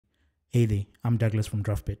Hey there, I'm Douglas from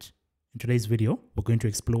Draftbit. In today's video, we're going to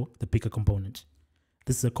explore the picker component.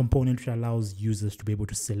 This is a component which allows users to be able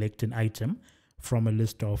to select an item from a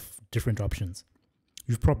list of different options.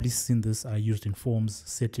 You've probably seen this used in forms,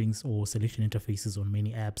 settings, or selection interfaces on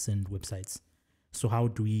many apps and websites. So how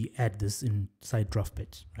do we add this inside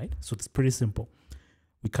Draftbit, right? So it's pretty simple.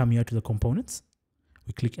 We come here to the components,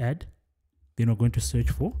 we click add, then we're going to search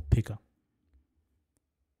for picker.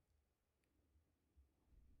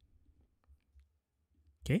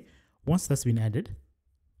 Okay, once that's been added,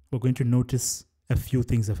 we're going to notice a few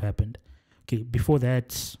things have happened. Okay, before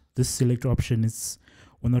that, this select option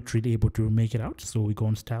we're not really able to make it out. So we go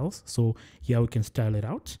on styles. So here we can style it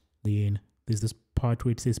out. Then there's this part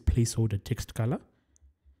where it says placeholder text color.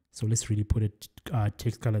 So let's really put a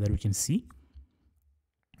text color that we can see.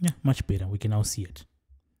 Yeah, much better. We can now see it,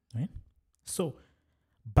 right? So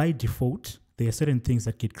by default, there are certain things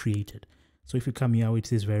that get created. So if you come here where it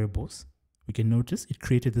says variables, we can notice it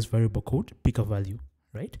created this variable code, picker value,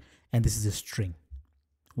 right? And this is a string.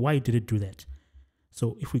 Why did it do that?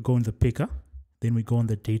 So if we go in the picker, then we go on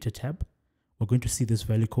the data tab, we're going to see this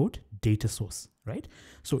value code, data source, right?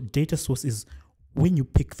 So data source is when you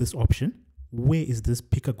pick this option, where is this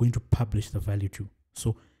picker going to publish the value to?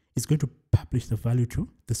 So it's going to publish the value to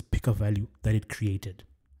this picker value that it created,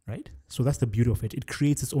 right? So that's the beauty of it. It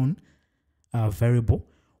creates its own variable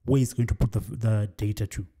where it's going to put the data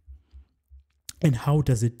to. And how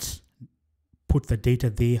does it put the data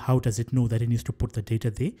there? How does it know that it needs to put the data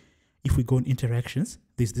there? If we go in interactions,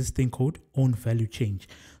 there's this thing called onValueChange.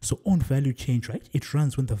 So onValueChange, right? It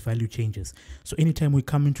runs when the value changes. So anytime we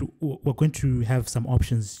come into, we're going to have some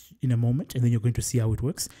options in a moment, and then you're going to see how it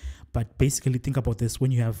works. But basically think about this. When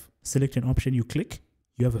you have select an option, you click,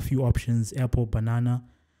 you have a few options, apple, banana,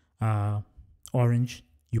 orange.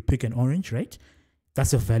 You pick an orange, right?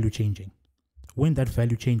 That's a value changing. When that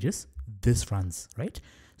value changes, this runs, right?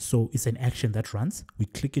 So it's an action that runs. We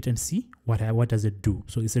click it and see what does it do.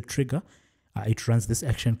 So it's a trigger. It runs this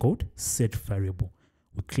action code, set variable.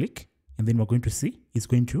 We click, and then we're going to see it's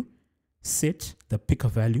going to set the picker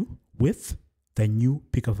value with the new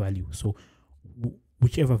picker value. So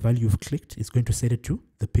whichever value you've clicked, it's going to set it to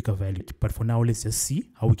the picker value. But for now, let's just see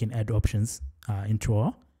how we can add options into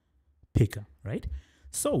our picker, right?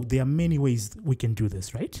 So there are many ways we can do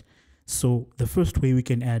this, right? So the first way we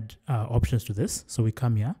can add options to this, so we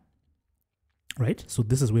come here, right? So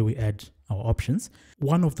this is where we add our options.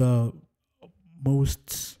 One of the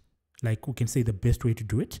most, like we can say the best way to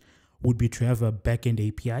do it would be to have a backend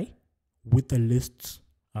API with a list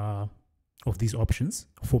of these options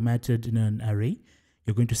formatted in an array.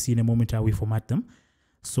 You're going to see in a moment how we format them.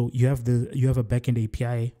 So you have a backend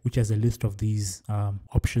API which has a list of these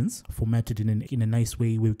options formatted in a nice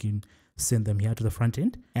way where we can send them here to the front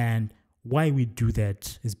end. And why we do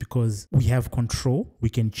that is because we have control. We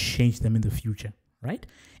can change them in the future, right?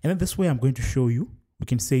 And then this way I'm going to show you, we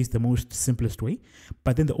can say it's the most simplest way,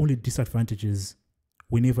 but then the only disadvantage is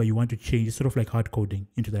whenever you want to change, it's sort of like hard coding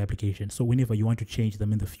into the application. So whenever you want to change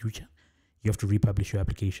them in the future, you have to republish your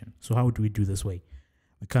application. So how do we do this way?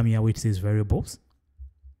 We come here where it says variables.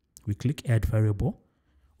 We click add variable.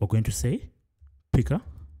 We're going to say picker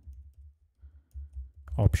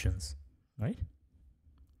options, right?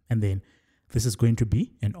 And then this is going to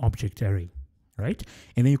be an object array, right?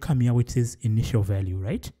 And then you come here where it says initial value,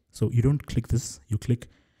 right? So you don't click this, you click,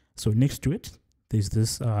 so next to it, there's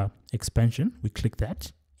this expansion, we click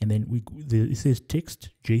that, and then it says text,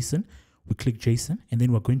 JSON, we click JSON, and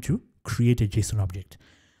then we're going to create a JSON object.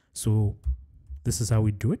 So this is how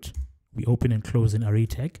we do it. We open and close an array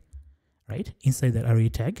tag, right? Inside that array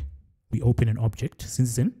tag, we open an object, since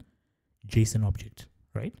it's an JSON object,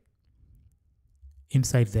 right?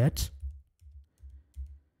 Inside that,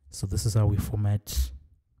 so this is how we format.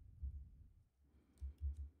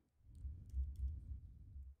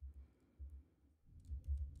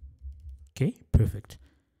 Okay, perfect.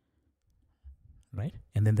 Right?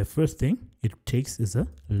 And then the first thing it takes is a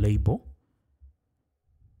label.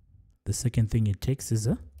 The second thing it takes is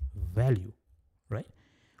a value, right?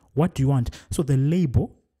 What do you want? So the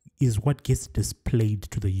label is what gets displayed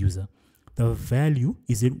to the user. The value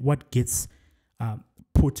is what gets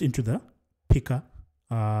put into the picker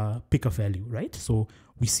value, right? So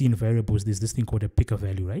we see in variables, there's this thing called a picker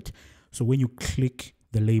value, right? So when you click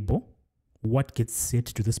the label, what gets set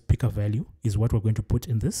to this picker value is what we're going to put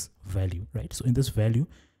in this value, right? So in this value,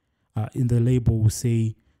 in the label, we'll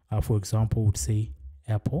say, for example, we'd say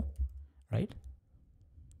apple, right?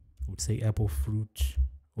 We'd say apple fruit,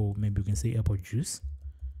 or maybe we can say apple juice,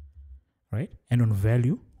 right? And on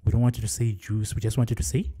value, we don't want it to say juice. We just want it to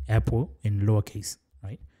say apple in lowercase,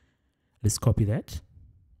 right? Let's copy that.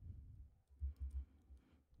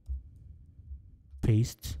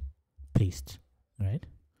 paste, paste, right?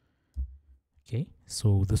 Okay,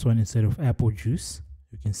 so this one, instead of apple juice,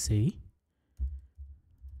 you can say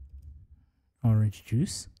orange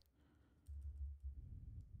juice.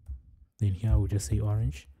 Then here we'll just say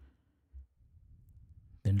orange.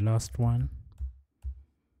 Then last one,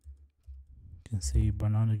 you can say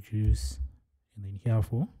banana juice. And then here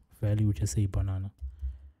for value, we'll just say banana.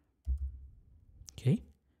 Okay,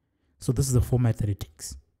 so this is the format that it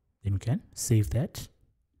takes. Then we can save that,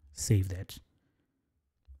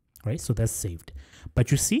 right? So that's saved.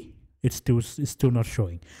 But you see, it's still not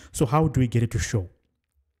showing. So how do we get it to show?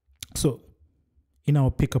 So in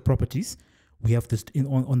our picker properties, we have this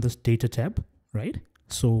on this data tab, right?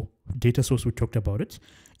 So data source, we talked about it,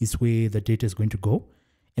 is where the data is going to go.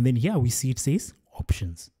 And then here we see it says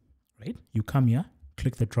options, right? You come here,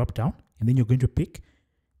 click the drop down, and then you're going to pick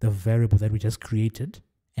the variable that we just created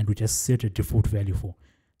and we just set a default value for.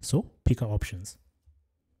 So picker options,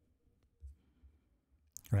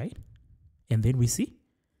 right? And then we see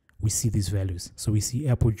these values. So we see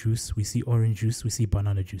apple juice, we see orange juice, we see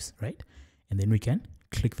banana juice, right? And then we can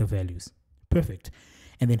click the values. Perfect.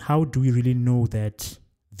 And then how do we really know that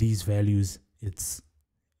these values, it's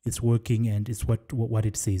working and it's what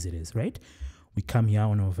it says it is, right? We come here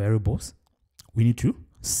on our variables. We need to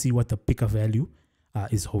see what the picker value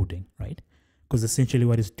is holding, right? Because essentially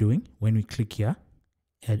what it's doing when we click here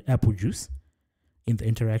at apple juice in the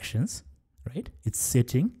interactions, right? It's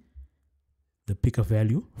setting the picker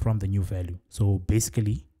value from the new value. So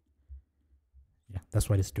basically, yeah, that's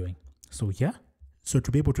what it's doing. So here, so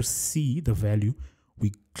to be able to see the value,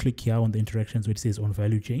 we click here on the interactions where it says on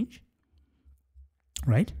value change,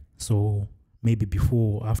 right? So maybe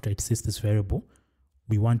before or after it sets this variable,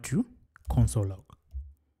 we want to console log.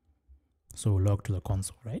 So log to the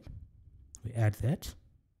console, right? We add that.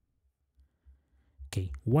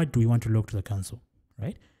 Okay, what do we want to log to the console,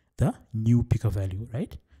 right? The new picker value,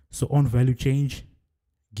 right? So on value change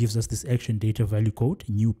gives us this action data value code,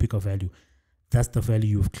 new picker value. That's the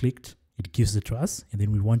value you've clicked. It gives it to us, and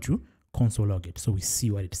then we want to console log it so we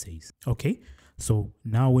see what it says. Okay, so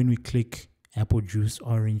now when we click apple juice,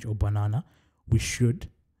 orange, or banana, we should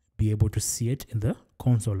be able to see it in the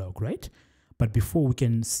console log, right? But before we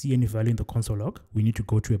can see any value in the console log, we need to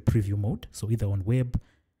go to a preview mode. So either on web,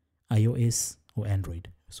 iOS, or Android.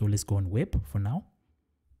 So let's go on web for now.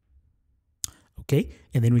 Okay,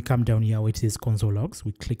 and then we come down here where it says console logs.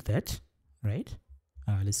 We click that, right?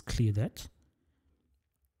 Let's clear that.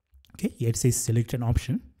 Okay, here it says select an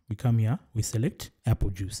option. We come here, we select apple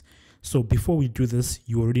juice. So before we do this,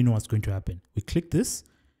 you already know what's going to happen. We click this,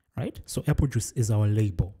 right? So apple juice is our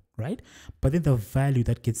label, right? But then the value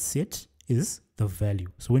that gets set is the value.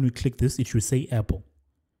 So when we click this, it should say apple,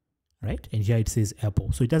 right? And here it says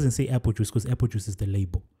apple. So it doesn't say apple juice because apple juice is the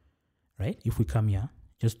label, right? If we come here,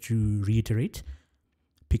 just to reiterate,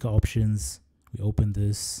 picker options, we open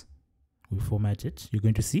this, we format it, you're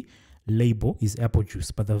going to see label is apple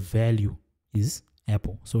juice, but the value is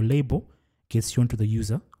apple. So label gets shown to the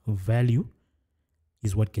user, value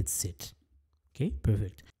is what gets set. Okay,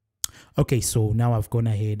 perfect. Okay, so now I've gone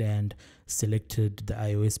ahead and selected the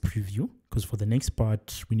iOS preview because for the next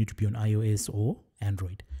part, we need to be on iOS or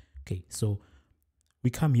Android. Okay, so we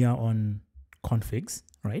come here on configs,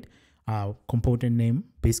 right? Component name,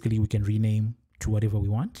 basically we can rename to whatever we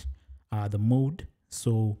want. The mode,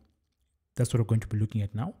 so that's what we're going to be looking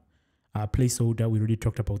at now. Placeholder, we already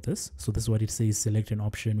talked about this. So this is what it says, select an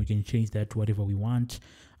option. We can change that to whatever we want.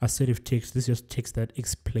 Assertive text, this is just text that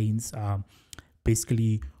explains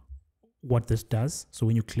basically what this does. So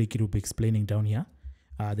when you click, it will be explaining down here.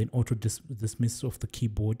 Then auto dismiss of the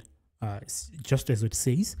keyboard, just as it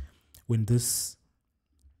says, when this,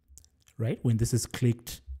 right, when this is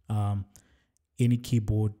clicked, any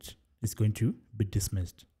keyboard is going to be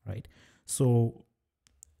dismissed, right? So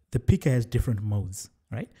the picker has different modes,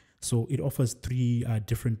 right? So it offers three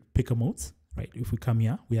different picker modes, right? If we come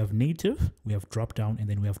here, we have native, we have drop down, and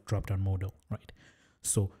then we have drop down modal, right?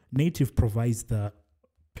 So native provides the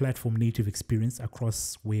platform native experience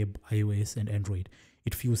across web, iOS, and Android.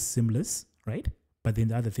 It feels seamless, right? But then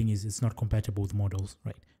the other thing is it's not compatible with models,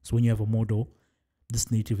 right? So when you have a model,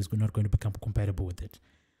 this native is not going to become compatible with it.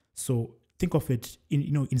 So think of it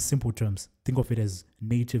in simple terms. Think of it as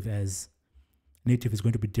native is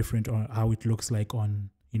going to be different on how it looks like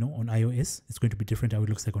on on iOS. It's going to be different how it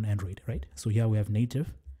looks like on Android, right? So here we have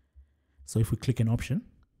native. So if we click an option,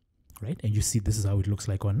 right, and you see this is how it looks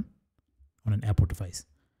like on an Apple device.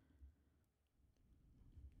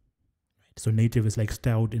 Right? So native is like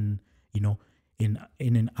styled in in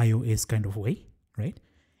an iOS kind of way, right?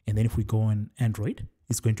 And then if we go on Android,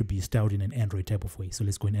 it's going to be styled in an Android type of way. So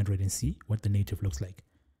let's go in Android and see what the native looks like.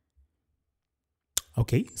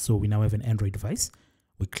 Okay, so we now have an Android device.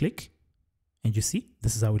 We click, and you see,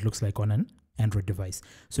 this is how it looks like on an Android device.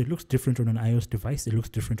 So it looks different on an iOS device. It looks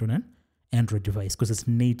different on an Android device because it's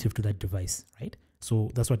native to that device, right?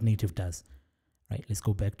 So that's what native does, right? Let's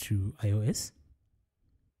go back to iOS.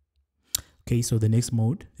 Okay, so the next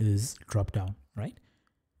mode is drop down, right?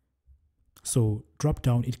 So drop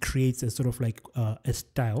down, it creates a sort of like a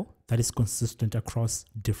style that is consistent across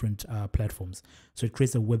different platforms. So it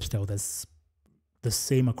creates a web style that's the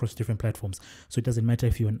same across different platforms. So it doesn't matter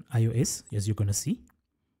if you're on iOS, as you're going to see.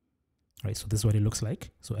 Right, so this is what it looks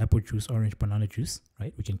like. So apple juice, orange, banana juice,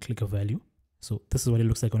 right? We can click a value. So this is what it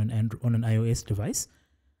looks like on an iOS device.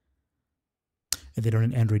 And then on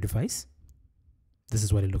an Android device, this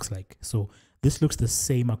is what it looks like. So this looks the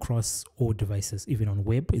same across all devices. Even on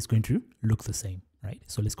web, it's going to look the same, right?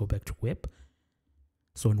 So let's go back to web.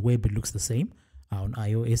 So on web, it looks the same. On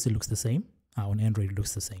iOS, it looks the same. On Android, it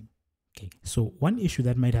looks the same. Okay, so one issue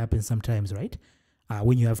that might happen sometimes, right?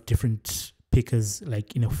 When you have different pickers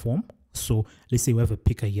like in a form. So let's say we have a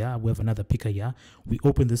picker here, we have another picker here. We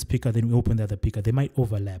open this picker, then we open the other picker. They might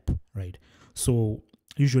overlap, right? So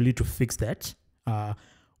usually to fix that,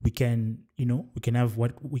 we can,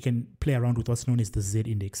 we can play around with what's known as the Z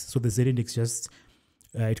index. So the Z index just,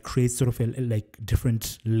 it creates sort of like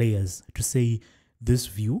different layers to say this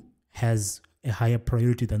view has a higher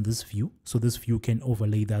priority than this view. So this view can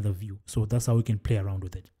overlay the other view. So that's how we can play around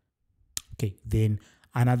with it. Okay, then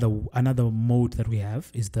another mode that we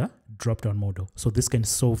have is the drop-down model. So this can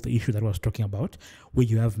solve the issue that I was talking about, where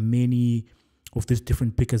you have many of these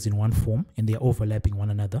different pickers in one form and they are overlapping one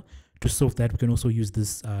another. To solve that, we can also use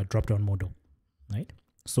this drop-down model, right?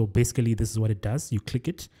 So basically, this is what it does. You click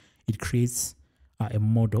it, it creates a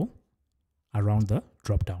model around the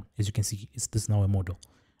drop-down. As you can see, this is now a model,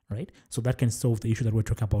 right? So that can solve the issue that we're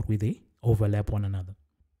talking about where they overlap one another.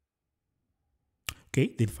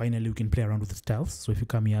 Okay, then finally we can play around with the styles. So if you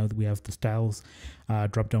come here, we have the styles,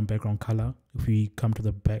 drop down background color. If we come to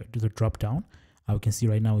the drop down, we can see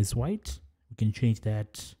right now is white. We can change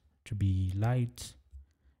that to be light.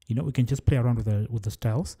 We can just play around with the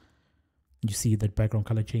styles. You see that background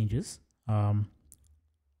color changes.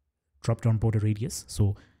 Drop down border radius.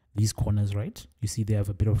 So these corners, right? You see they have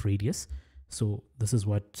a bit of radius. So this is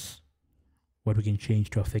what we can change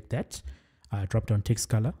to affect that. Drop down text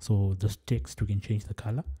color. So this text, we can change the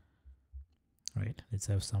color. Right. Let's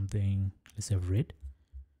have something. Let's have red,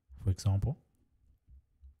 for example.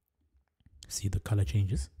 See the color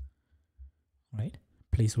changes. Right.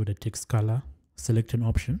 Placeholder text color. Select an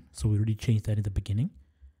option. So we already changed that in the beginning.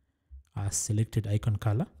 Selected icon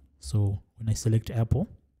color. So when I select Apple,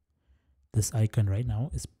 this icon right now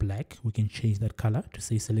is black. We can change that color to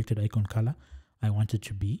say selected icon color. I want it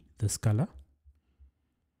to be this color.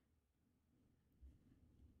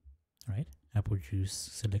 Right, apple juice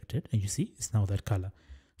selected, and you see it's now that color.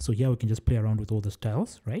 So here we can just play around with all the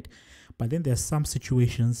styles, right? But then there are some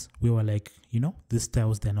situations where we're like, these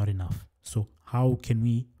styles, they're not enough. So how can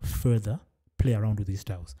we further play around with these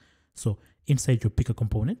styles? So inside your picker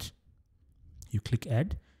component, you click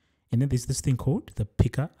add, and then there's this thing called the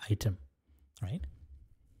picker item, right?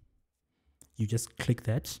 You just click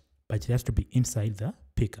that, but it has to be inside the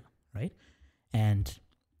picker, right? And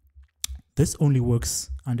this only works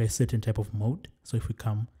under a certain type of mode. So if we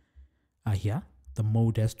come here, the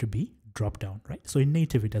mode has to be drop down, right? So in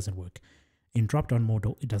native, it doesn't work. In drop down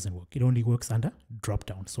model, it doesn't work. It only works under drop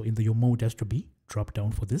down. So your mode has to be drop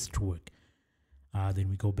down for this to work. Then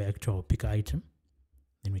we go back to our picker item.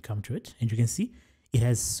 Then we come to it, and you can see it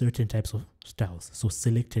has certain types of styles. So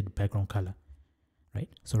selected background color, right?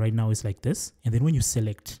 So right now it's like this. And then when you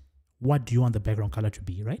select, what do you want the background color to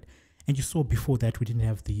be, right? And you saw before that we didn't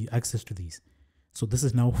have the access to these. So this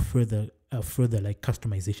is now further like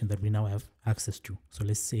customization that we now have access to. So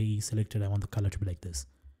let's say selected, I want the color to be like this,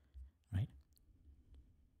 right?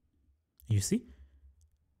 You see,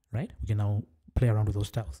 right? We can now play around with those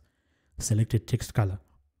styles. Selected text color.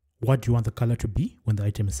 What do you want the color to be when the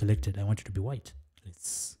item is selected? I want it to be white.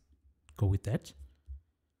 Let's go with that.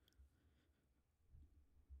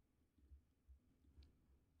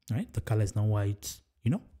 All right, the color is now white,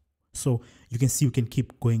 So you can see we can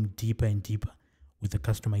keep going deeper and deeper with the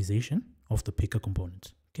customization of the picker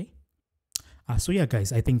component. Okay. So yeah,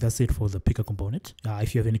 guys, I think that's it for the picker component.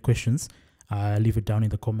 If you have any questions, leave it down in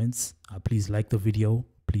the comments. Please like the video,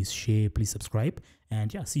 please share, please subscribe,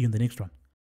 and yeah, see you in the next one.